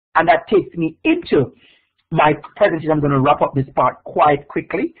And that takes me into my presentation. I'm going to wrap up this part quite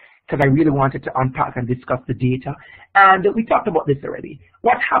quickly because I really wanted to unpack and discuss the data. And we talked about this already.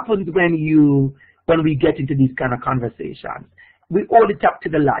 What happens when we get into these kind of conversations? We hold it up to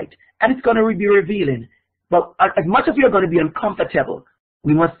the light, and it's going to be revealing. But as much as we are going to be uncomfortable,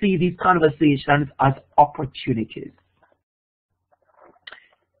 we must see these conversations as opportunities.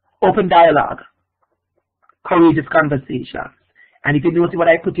 Open dialogue, courageous conversations. And if you notice what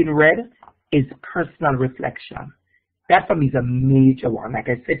I put in red is personal reflection. That for me is a major one. Like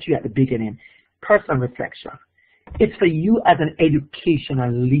I said to you at the beginning, personal reflection. It's for you as an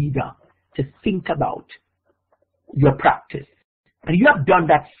educational leader to think about your practice. And you have done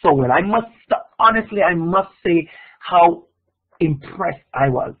that so well. Honestly, I must say how impressed I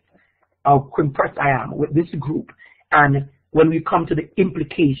was, how impressed I am with this group. And when we come to the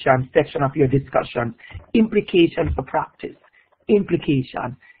implication section of your discussion, implications for practice,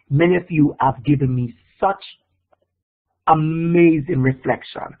 implication, many of you have given me such amazing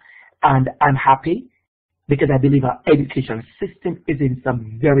reflection. And I'm happy because I believe our education system is in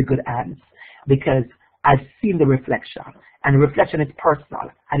some very good hands because I've seen the reflection, and the reflection is personal.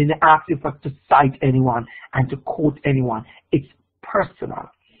 I didn't ask you to cite anyone and to quote anyone. It's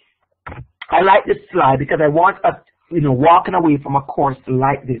personal. I like this slide because I want us, walking away from a course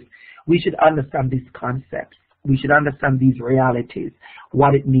like this, we should understand these concepts. We should understand these realities,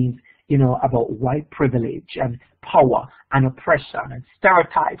 what it means, about white privilege and power and oppression and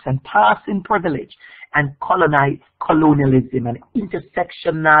stereotypes and passing privilege and colonialism and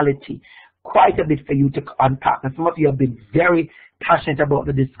intersectionality. Quite a bit for you to unpack. And some of you have been very passionate about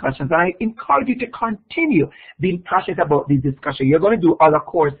the discussions. And I encourage you to continue being passionate about these discussions. You're going to do other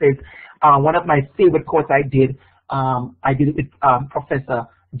courses. One of my favorite courses I did it with Professor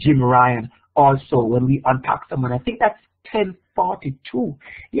Jim Ryan also when we unpack someone. I think that's 1042.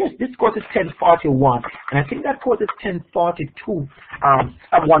 Yes, this course is 1041. And I think that course is 1042.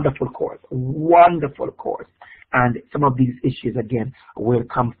 A wonderful course. Wonderful course. And some of these issues, again, will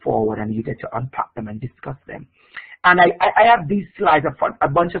come forward and you get to unpack them and discuss them. And I have these slides up front, a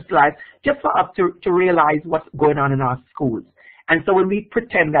bunch of slides, just for us to realize what's going on in our schools. And so when we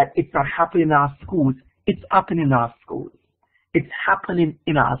pretend that it's not happening in our schools, it's happening in our schools. It's happening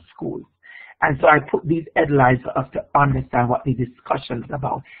in our schools. And so I put these headlines for us to understand what the discussion is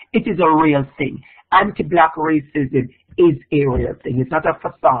about. It is a real thing. Anti-black racism is a real thing. It's not a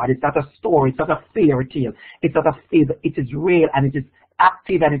facade. It's not a story. It's not a fairy tale. It's not a fable. It is real, and it is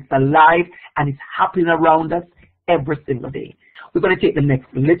active, and it's alive, and it's happening around us every single day. We're going to take the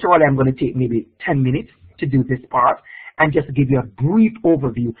next, literally I'm going to take maybe 10 minutes to do this part and just give you a brief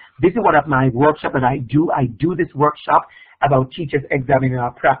overview. This is one of my workshops that I do. I do this workshop about teachers examining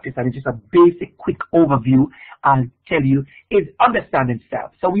our practice, and it's just a basic, quick overview I'll tell you is understanding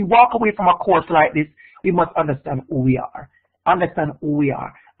self. So we walk away from a course like this, we must understand who we are. Understand who we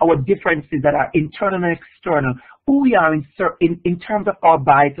are. Our differences that are internal and external. Who we are in terms of our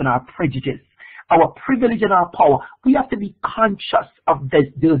bias and our prejudice. Our privilege and our power. We have to be conscious of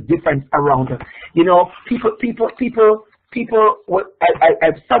those differences around us. People,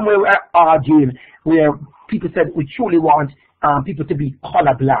 somewhere we're arguing where people said we truly want people to be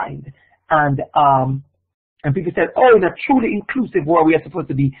colorblind. And people said, oh, in a truly inclusive world, we are supposed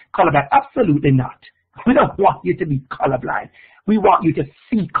to be colorblind. Absolutely not. We don't want you to be colorblind. We want you to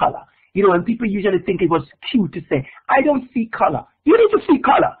see color. And people usually think it was cute to say, I don't see color. You need to see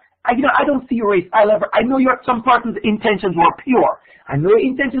color. I don't see race. I know some person's intentions were pure. I know your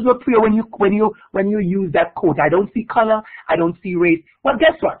intentions were pure when you use that quote. I don't see color. I don't see race. Well,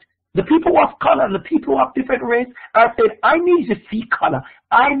 guess what? The people of color and the people of different race are saying, I need you to see color.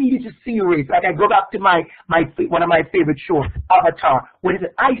 I need you to see race. Like I go back to one of my favorite shows, Avatar, where it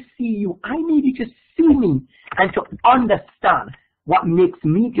says, I see you. I need you to see me and to understand what makes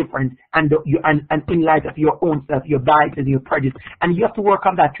me different and in light of your own self, your bias and your prejudice. And you have to work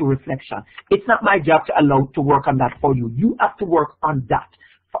on that through reflection. It's not my job to allow to work on that for you. You have to work on that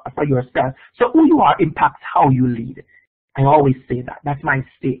for yourself. So who you are impacts how you lead. I always say that. That's my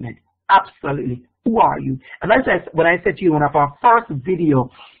statement. Absolutely. Who are you? And when I said to you, one of our first video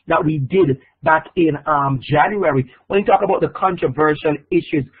that we did back in January, when you talk about the controversial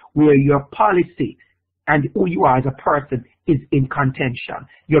issues where your policy and who you are as a person is in contention,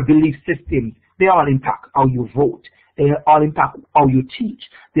 your belief systems, they all impact how you vote. They all impact how you teach.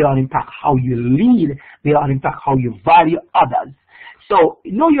 They all impact how you lead. They all impact how you value others. So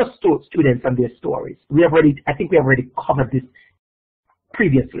know your students and their stories. I think we have already covered this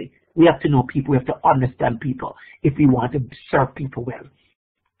previously. We have to know people. We have to understand people if we want to serve people well.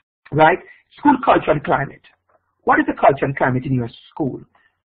 Right? School culture and climate. What is the culture and climate in your school?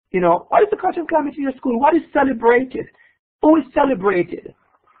 You know, what is the culture and climate in your school? What is celebrated? Who is celebrated?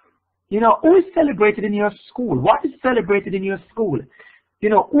 You know, who is celebrated in your school? What is celebrated in your school? You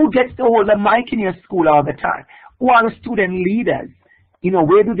know, who gets to hold the mic in your school all the time? Who are the student leaders? You know,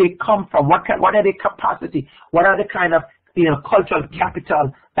 where do they come from? What are their capacity? What are the kind of, you know, cultural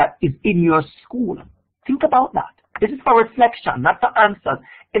capital that is in your school? Think about that. This is for reflection, not for answers.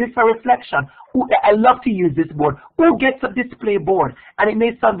 It is for reflection. I love to use this board. Who gets a display board? And it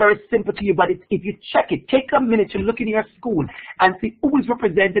may sound very simple to you, but if you check it, take a minute to look in your school and see who is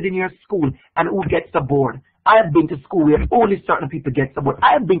represented in your school and who gets the board. I have been to school where only certain people get the board.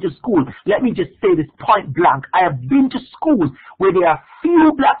 I have been to school, let me just say this point blank, I have been to schools where there are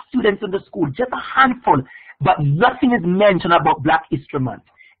few black students in the school, just a handful, but nothing is mentioned about Black History Month.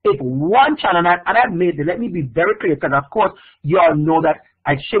 If one child, and I've made it, let me be very clear, because of course you all know that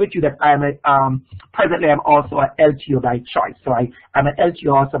I share with you that I am presently I'm also an LTO by choice. So I'm an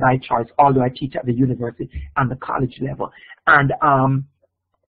LTO also by choice, although I teach at the university and the college level. And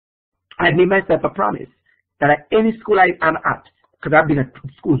I've made myself a promise that at any school I am at, because I've been at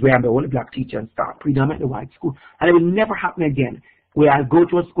schools where I'm the only black teacher and staff, predominantly white school, and it will never happen again where I go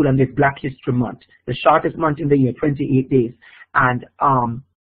to a school and there's Black History Month, the shortest month in the year, 28 days, and I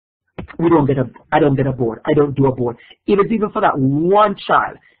don't get a board. I don't do a board. Even for that one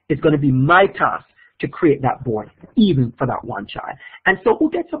child, it's going to be my task to create that board, even for that one child. And so who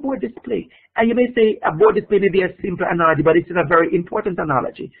gets a board display? And you may say a board display may be a simple analogy, but it's a very important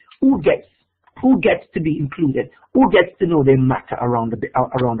analogy. Who gets to be included? Who gets to know they matter around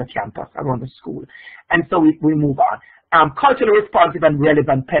the campus, around the school? And so we move on. Culturally responsive and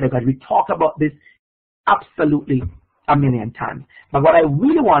relevant pedagogy. We talk about this absolutely a million times. But what I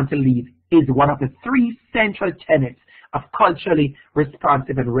really want to leave is one of the three central tenets of culturally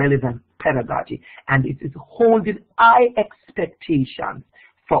responsive and relevant pedagogy. And it is holding high expectations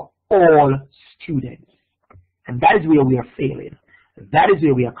for all students. And that is where we are failing. That is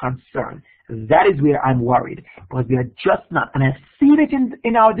where we are concerned. That is where I'm worried, because we are just not. And I've seen it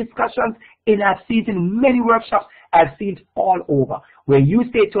in our discussions, I've seen it in many workshops, I've seen it all over, where you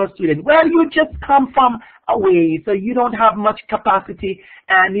say to a student, well, you just come from away, so you don't have much capacity,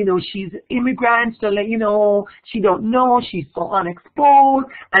 and, you know, she's immigrant, so, you know, she don't know, she's so unexposed,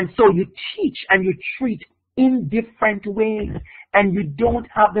 and so you teach and you treat in different ways, and you don't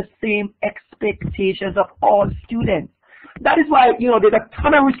have the same expectations of all students. That is why, you know, there's a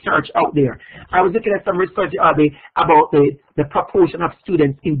ton of research out there. I was looking at some research about the proportion of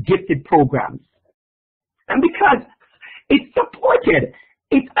students in gifted programs. And because it's supported,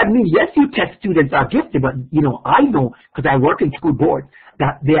 I mean, yes, you test students are gifted, but, you know, I know, because I work in school boards,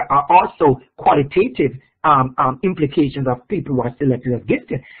 that there are also qualitative implications of people who are selected as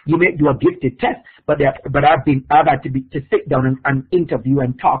gifted. You may do a gifted test, but I've had to sit down and interview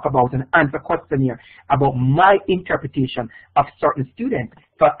and talk about and answer questionnaire about my interpretation of certain students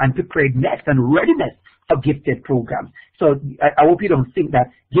and preparedness and readiness for gifted programs. So I hope you don't think that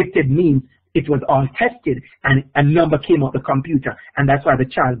gifted means it was all tested and a number came out the computer and that's why the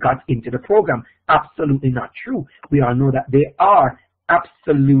child got into the program. Absolutely not true. We all know that there are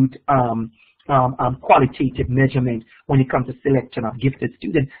absolute qualitative measurement when it comes to selection of gifted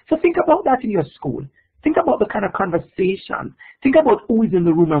students. So think about that in your school. Think about the kind of conversation. Think about who is in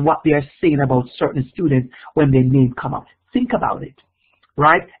the room and what they are saying about certain students when their name come up. Think about it,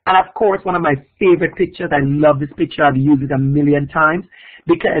 right? And of course, one of my favorite pictures, I love this picture, I've used it a million times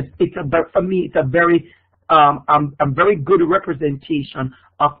because for me, it's a very good representation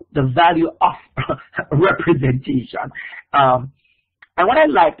of the value of representation. And what I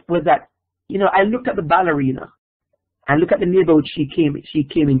liked was that, you know, I looked at the ballerina. I look at the neighborhood she came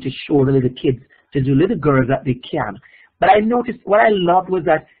in to show the little kids, to do little girls that they can. But I noticed what I loved was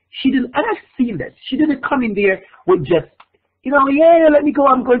that she didn't, and I've seen this, she didn't come in there with just, you know, yeah, let me go,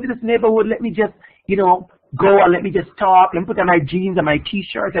 I'm going to this neighborhood, let me just, you know, go and let me just talk, let me put on my jeans and my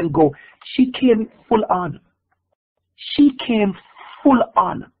t-shirt and go. She came full on. She came full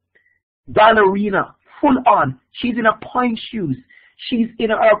on. Ballerina, full on. She's in her point shoes. She's in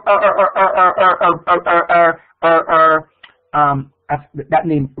that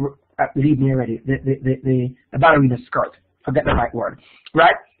name, leave me already, the ballerina skirt, forget the right word,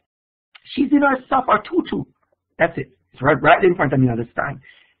 right? She's in her stuff, her tutu, that's it, it's right in front of me all this time,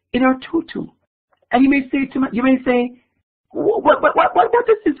 in her tutu. And you may say, what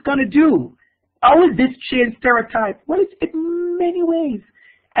is this going to do? How is this change stereotype? Well, it's in many ways.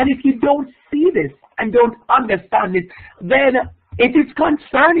 And if you don't see this and don't understand it, then it is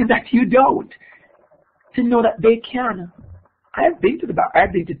concerning that you don't, to know that they can. I've been to the ballet.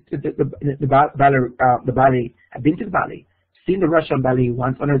 I've been to the ballet seen the Russian ballet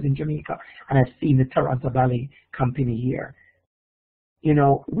once when I was in Jamaica, and I've seen the Toronto Ballet Company here. You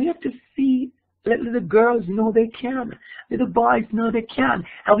know, we have to see, let little girls know they can, little boys know they can,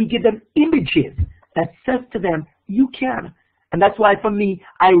 and we give them images that says to them, you can. And that's why for me,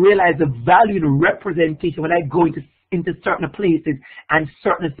 I realize the value in representation when I go into certain places and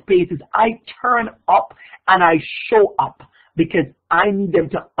certain spaces. I turn up and I show up because I need them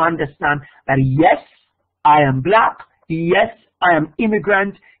to understand that yes, I am black, yes, I am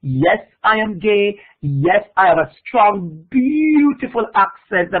immigrant, yes, I am gay, yes, I have a strong, beautiful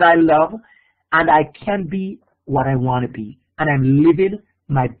accent that I love, and I can be what I want to be. And I'm living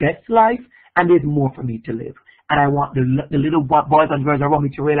my best life, and there's more for me to live. And I want the little boys and girls around me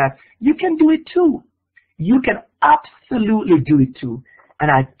to realize you can do it too. You can absolutely do it too.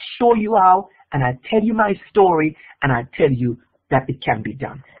 And I show you how, and I tell you my story, and I tell you that it can be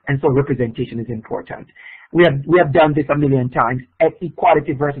done. And so representation is important. We have done this a million times,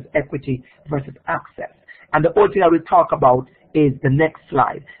 equality versus equity versus access. And the only thing I will talk about is the next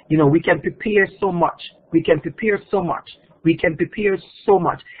slide. You know, we can prepare so much. We can prepare so much. We can prepare so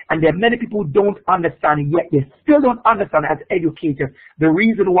much. And there are many people who don't understand, yet they still don't understand as educators the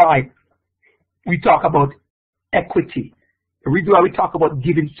reason why we talk about equity. The reason why we talk about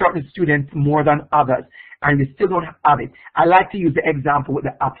giving certain students more than others, and we still don't have it. I like to use the example with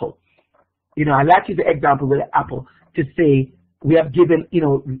the apple. You know, I like to use the example with the apple to say we have given, you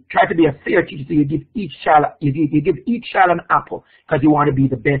know, try to be a fair teacher. So you give each child, you give each child an apple because you want to be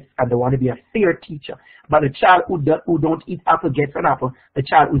the best and they want to be a fair teacher. But the child who don't eat apple gets an apple. The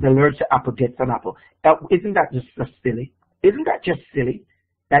child who's allergic to apple gets an apple. Isn't that just silly? Isn't that just silly?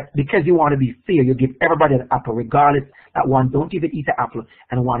 That because you want to be fair, you give everybody an apple, regardless that one don't even eat an apple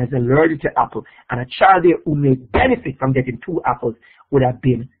and one is allergic to apple. And a child there who may benefit from getting 2 apples would have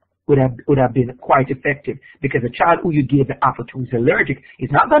been quite effective, because the child who you gave the apple to is allergic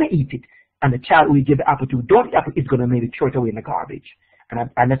is not going to eat it, and the child who you give the apple to don't eat apple is going to maybe throw it away in the garbage.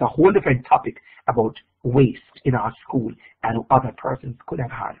 And that's a whole different topic about waste in our school and other persons could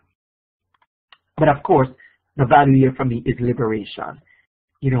have had. But of course, the value here for me is liberation.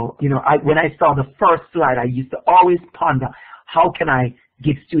 When I saw the first slide, I used to always ponder, how can I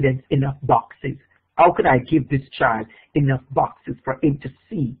give students enough boxes? How can I give this child enough boxes for him to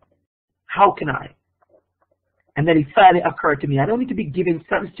see? How can I? And then it finally occurred to me, I don't need to be giving,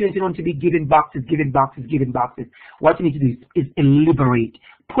 certain students don't need to be giving boxes. What you need to do is liberate,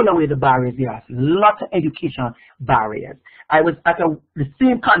 pull away the barriers there are. Lots of educational barriers. I was at the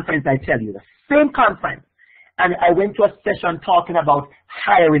same conference, I tell you, the same conference. And I went to a session talking about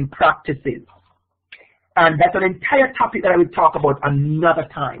hiring practices. And that's an entire topic that I will talk about another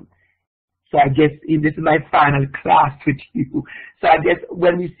time. So I guess this is my final class with you. So I guess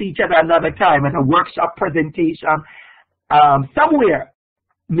when we see each other another time at a workshop presentation, somewhere,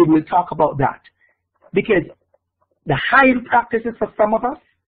 maybe we'll talk about that. Because the hiring practices for some of us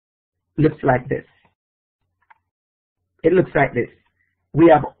looks like this. It looks like this. We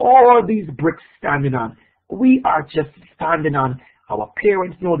have all these bricks standing on. We are just standing on. Our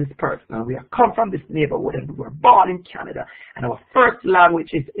parents know this person, and we have come from this neighborhood, and we were born in Canada, and our first language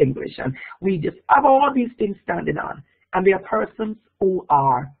is English, and we just have all these things standing on. And there are persons who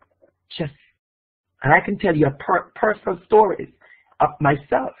are just, and I can tell you personal stories of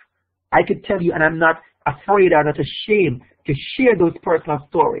myself. I could tell you, and I'm not afraid or not ashamed to share those personal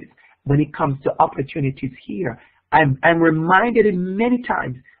stories when it comes to opportunities here. I'm reminded many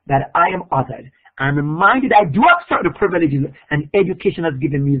times that I am othered. I'm reminded I do have certain privileges, and education has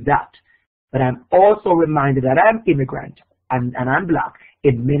given me that. But I'm also reminded that I'm immigrant and I'm black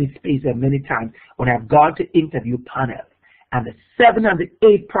in many spaces and many times when I've gone to interview panels. And the 7 and the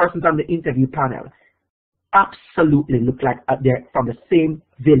 8 persons on the interview panel absolutely look like they're from the same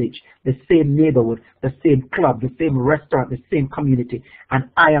village, the same neighborhood, the same club, the same restaurant, the same community. And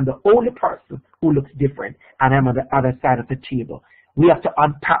I am the only person who looks different, and I'm on the other side of the table. We have to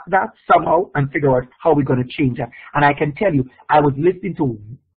unpack that somehow and figure out how we're going to change that. And I can tell you, I was listening to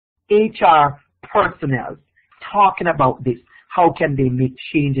HR personnel talking about this. How can they make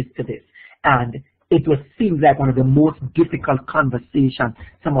changes to this? And it seems like one of the most difficult conversations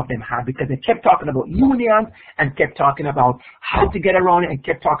some of them had, because they kept talking about unions and kept talking about how to get around it and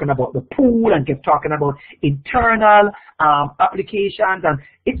kept talking about the pool and kept talking about internal applications. And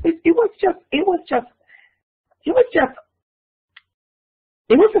it was just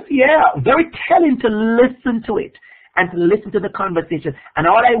very telling to listen to it and to listen to the conversation. And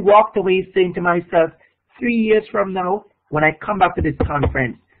all I walked away saying to myself, 3 years from now, when I come back to this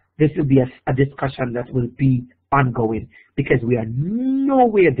conference, this will be a discussion that will be ongoing, because we are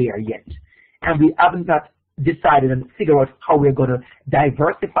nowhere there yet. And we haven't got decided and figure out how we're going to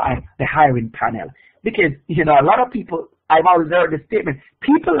diversify the hiring panel. Because, you know, a lot of people, I've always heard the statement,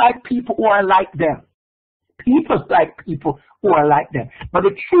 people like people who are like them. People like people who are like them. But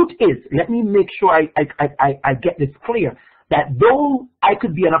the truth is, let me make sure I get this clear, that though I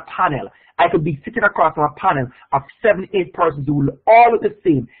could be on a panel, I could be sitting across from a panel of 7, 8 persons who will all look the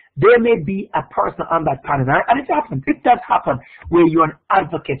same, there may be a person on that panel, and it happens, it does happen, where you're an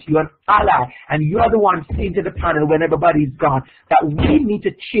advocate, you're an ally, and you're the one saying to the panel when everybody's gone, that we need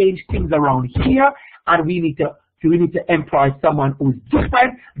to change things around here, and we need to employ someone who's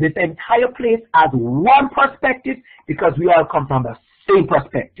different. This entire place has one perspective because we all come from the same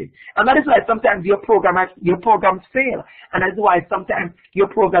perspective. And that is why sometimes your programs fail. And that's why sometimes your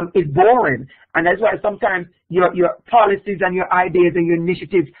program is boring. And that's why sometimes your policies and your ideas and your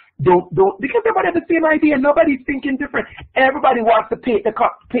initiatives don't because everybody has the same idea. Nobody's thinking different. Everybody wants to paint the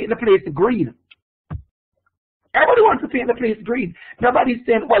place green. Everybody wants to paint the place green. Nobody's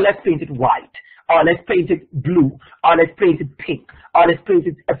saying, well, let's paint it white, or let's paint it blue, or let's paint it pink, or let's paint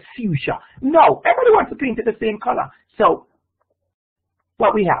it a fuchsia. No, everybody wants to paint it the same color. So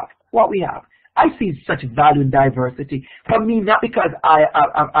what we have. I see such value in diversity. For me, not because I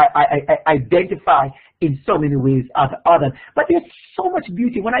identify in so many ways as others, but there's so much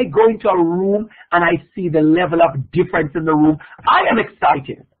beauty. When I go into a room and I see the level of difference in the room, I am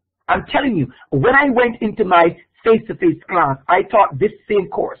excited. I'm telling you, when I went into my face-to-face class, I taught this same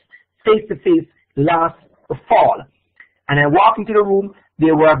course, face-to-face, last fall. And I walked into the room,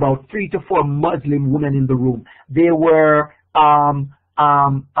 there were about 3 to 4 Muslim women in the room. There were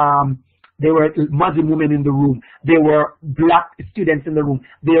Muslim women in the room. There were black students in the room.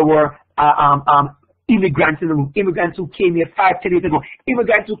 There were immigrants in the room. Immigrants who came here 5, 10 years ago.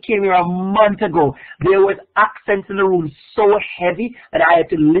 Immigrants who came here a month ago. There was accents in the room so heavy that I had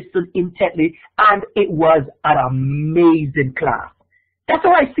to listen intently, and it was an amazing class. That's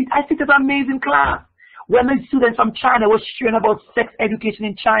how I see it. I see it as an amazing class. When the students from China were sharing about sex education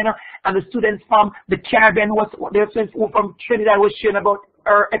in China, and the students from the Caribbean, their students from Trinidad was sharing about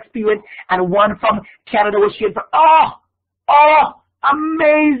her experience, and one from Canada was sharing from,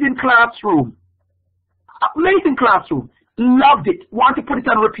 amazing classroom. Amazing classroom. Loved it. Want to put it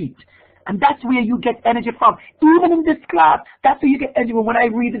on repeat. And that's where you get energy from. Even in this class, that's where you get energy when I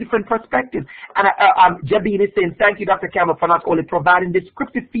read the different perspectives. And Jabin is saying, thank you, Dr. Campbell, for not only providing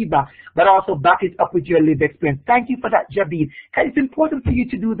descriptive feedback, but also back it up with your lived experience. Thank you for that, Jabin. It's important for you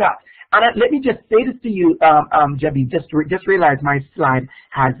to do that. And let me just say this to you, Jabin, just realize my slide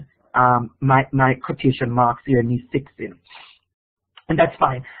has my quotation marks here needs fixing. And that's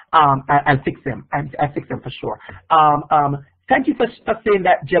fine. I'll fix them. I'll fix them for sure. Thank you for saying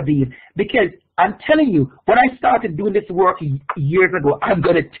that, Jabin, because I'm telling you, when I started doing this work years ago, I'm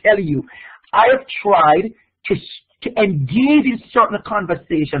going to tell you, I have tried to engage in certain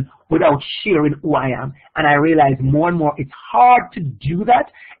conversation without sharing who I am. And I realize more and more it's hard to do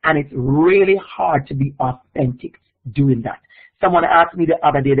that, and it's really hard to be authentic doing that. Someone asked me the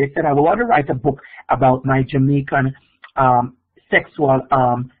other day, they said, I want to write a book about my Jamaican sexual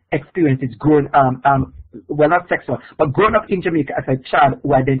experiences growing well, not sexual, but growing up in Jamaica as a child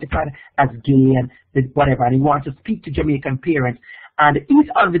who identified as gay and whatever, and he wants to speak to Jamaican parents. And he's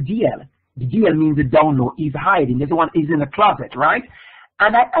on the DL. The DL means the down low. He's hiding. He's in the closet, right?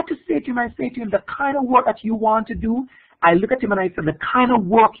 And I had to say to him, the kind of work that you want to do, I look at him and I said, the kind of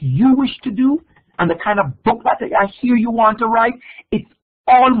work you wish to do and the kind of book that I hear you want to write, it's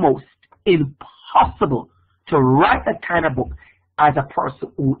almost impossible to write that kind of book as a person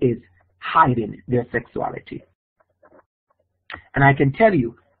who is hiding their sexuality. And I can tell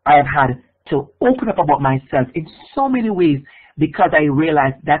you, I have had to open up about myself in so many ways because I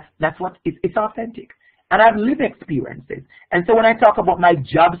realized that's what it's authentic. And I've lived experiences. And so when I talk about my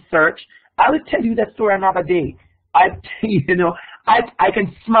job search, I will tell you that story another day. I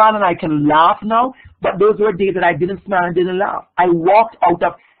can smile and I can laugh now, but those were days that I didn't smile and didn't laugh. I walked out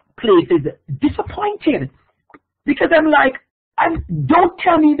of places disappointed because I'm like, don't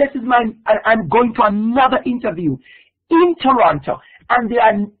tell me this is I'm going to another interview in Toronto, and there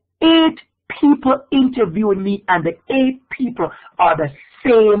are 8 people interviewing me, and the 8 people are the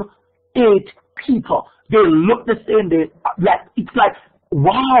same 8 people. They look the same. It's like,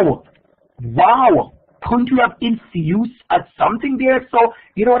 wow. Couldn't you have infused something there? So,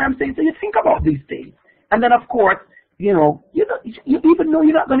 you know what I'm saying? So you think about these things. And then, of course, you even know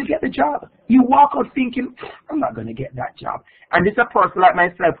you're not going to get the job. You walk out thinking, I'm not going to get that job. And this is a person like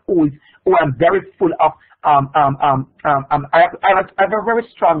myself who I'm very full of, I have a very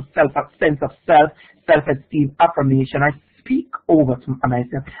strong sense of self-esteem, affirmation. I speak over to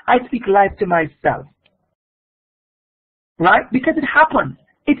myself. I speak life to myself. right? Because it happens.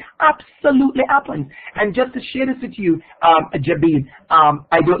 It absolutely happens. And just to share this with you, Jabeen,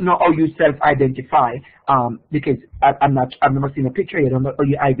 I don't know how you self-identify because I've never seen a picture. I don't know how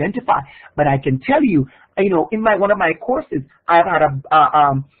you identify, but I can tell you, in one of my courses, I've had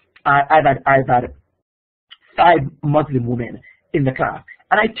 5 Muslim women in the class,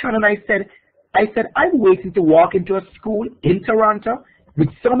 and I turned and I said, I'm waiting to walk into a school in Toronto with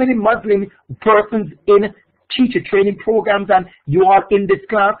so many Muslim persons in teacher training programs, and you are in this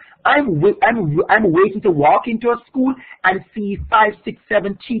class. I'm waiting to walk into a school and see 5, 6,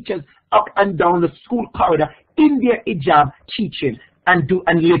 7 teachers up and down the school corridor in their hijab teaching and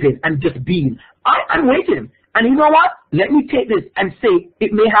living and just being. I'm waiting. And you know what? Let me take this and say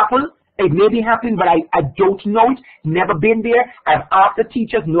it may happen. It may be happening, but I don't know it. Never been there. I've asked the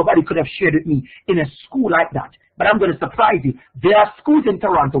teachers. Nobody could have shared with me in a school like that. But I'm going to surprise you. There are schools in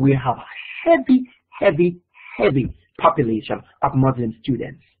Toronto where you have a heavy population of Muslim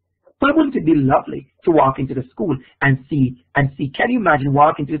students. But wouldn't it be lovely to walk into the school and see? Can you imagine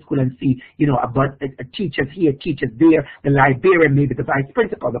walking to the school and see, about teachers here, teachers there, the librarian, maybe the vice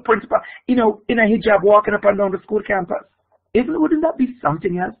principal, the principal, in a hijab walking up and down the school campus? Wouldn't that be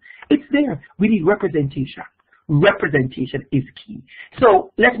something else? It's there. We need representation. Representation is key.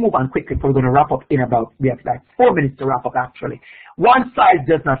 So let's move on quickly. We're going to wrap up in about, we have like 4 minutes to wrap up actually. One size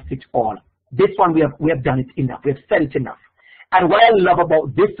does not fit all. This one we have done it enough. We have said it enough. And what I love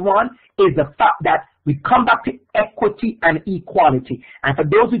about this one is the fact that we come back to equity and equality. And for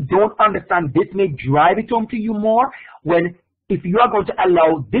those who don't understand, this may drive it home to you more if you are going to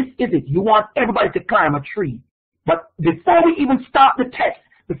allow, this is it. You want everybody to climb a tree. But before we even start the test,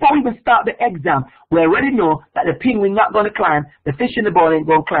 before we even start the exam, we already know that the penguin not going to climb, the fish in the bowl ain't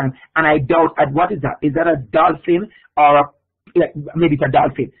going to climb. And I doubt, what is that? Is that a dolphin or maybe it's a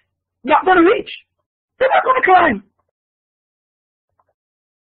dolphin? Not going to reach. They're not going to climb.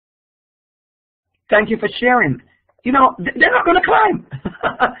 Thank you for sharing. They're not going to climb.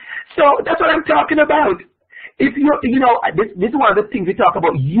 So that's what I'm talking about. If this is one of the things we talk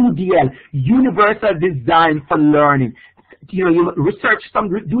about, UDL, Universal Design for Learning. You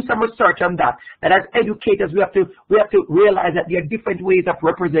do some research on that. And as educators, we have to realize that there are different ways of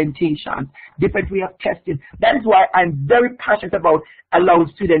representation, different way of testing. That is why I'm very passionate about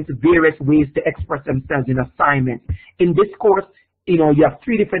allowing students various ways to express themselves in assignments. In this course, you have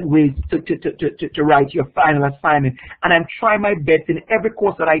 3 different ways to write your final assignment. And I'm trying my best in every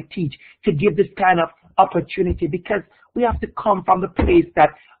course that I teach to give this kind of opportunity, because we have to come from the place that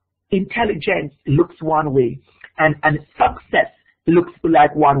intelligence looks one way and success looks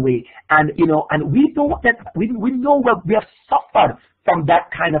like one way, and and we know that we know what we have suffered from that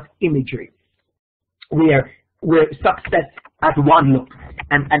kind of imagery where success has one look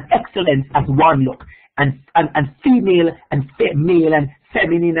and excellence has one look, and female and male and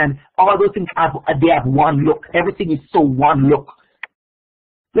feminine and all those things they have one look. Everything is so one look.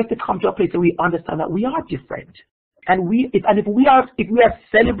 We have to come to a place where we understand that we are different, and if we are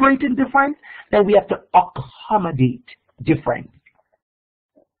celebrating difference, then we have to accommodate difference.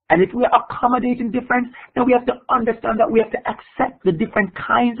 And if we are accommodating difference, then we have to understand that we have to accept the different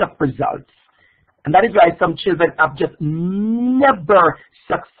kinds of results. And that is why some children have just never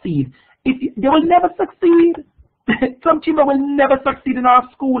succeed. They will never succeed. Some children will never succeed in our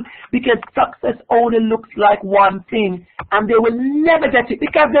school because success only looks like one thing, and they will never get it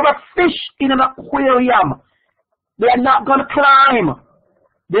because they're a fish in an aquarium. They are not going to climb.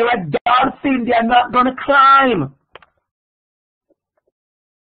 They're a dolphin. They are not going to climb.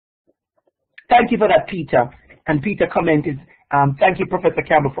 Thank you for that, Peter. And Peter commented, thank you, Professor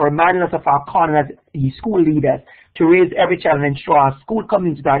Campbell, for reminding us of our calling as school leaders to raise every child and ensure our school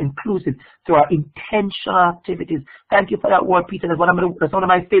communities are inclusive through our intentional activities. Thank you for that word, Peter. That's one of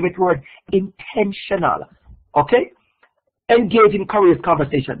my favorite words, intentional. Okay? Engage in careers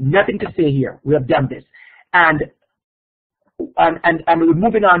conversation. Nothing to say here. We have done this. And we're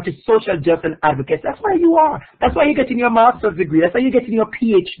moving on to social justice advocates. That's where you are. That's why you're getting your master's degree. That's why you're getting your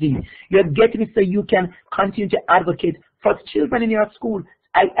PhD. You're getting it so you can continue to advocate for children in your school.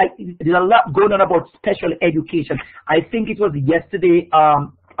 There's a lot going on about special education. I think it was yesterday,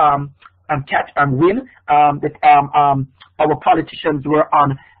 Win, that our politicians were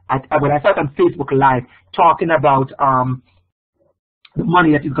on, when I saw it on Facebook Live, talking about the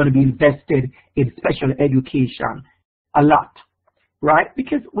money that is going to be invested in special education. A lot, right?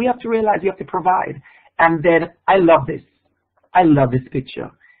 Because we have to realize we have to provide. And then I love this. I love this picture.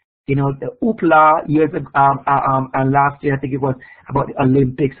 The hoopla years ago, and last year I think it was about the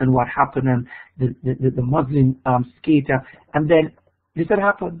Olympics and what happened, and the Muslim skater. And then this would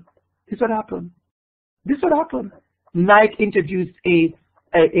happen. This would happen. This would happen. Nike introduced a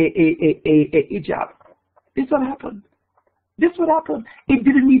hijab. This what happened. This what happened. It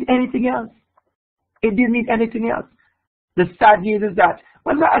didn't need anything else. It didn't need anything else. The sad news is that,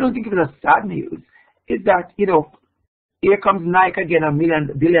 well, I don't think it was a sad news. Is that, you know, here comes Nike again, a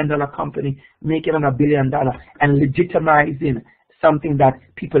billion-dollar company, making $1 billion and legitimizing something that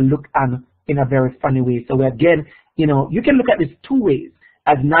people look at in a very funny way. So again, you know, you can look at this two ways: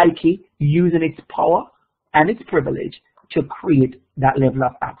 as Nike using its power and its privilege to create that level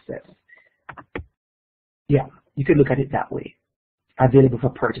of access. Yeah, you can look at it that way. Available for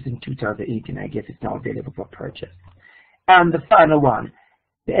purchase in 2018, I guess it's now available for purchase. And the final one,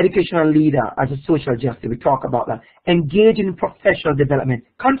 the educational leader as a social justice. We talk about that. Engaging in professional development,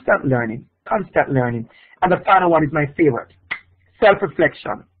 constant learning, constant learning. And the final one is my favorite,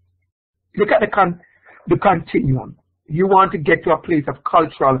 self-reflection. Look at the continuum. You want to get to a place of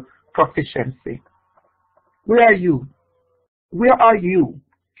cultural proficiency. Where are you? Where are you?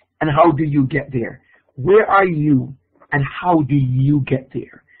 And how do you get there? Where are you? And how do you get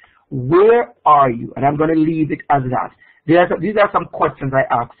there? Where are you? And I'm going to leave it as that. These are some questions I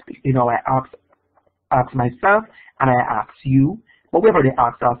ask, you know, I ask myself and I ask you, but we've already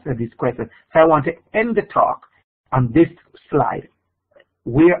asked ourselves these questions. So I want to end the talk on this slide.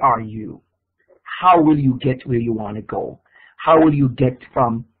 Where are you? How will you get where you want to go? How will you get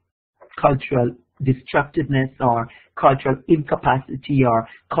from cultural destructiveness or cultural incapacity or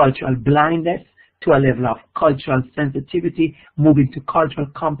cultural blindness to a level of cultural sensitivity, moving to cultural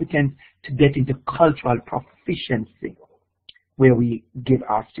competence, to get into cultural proficiency, where we give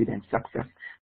our students success?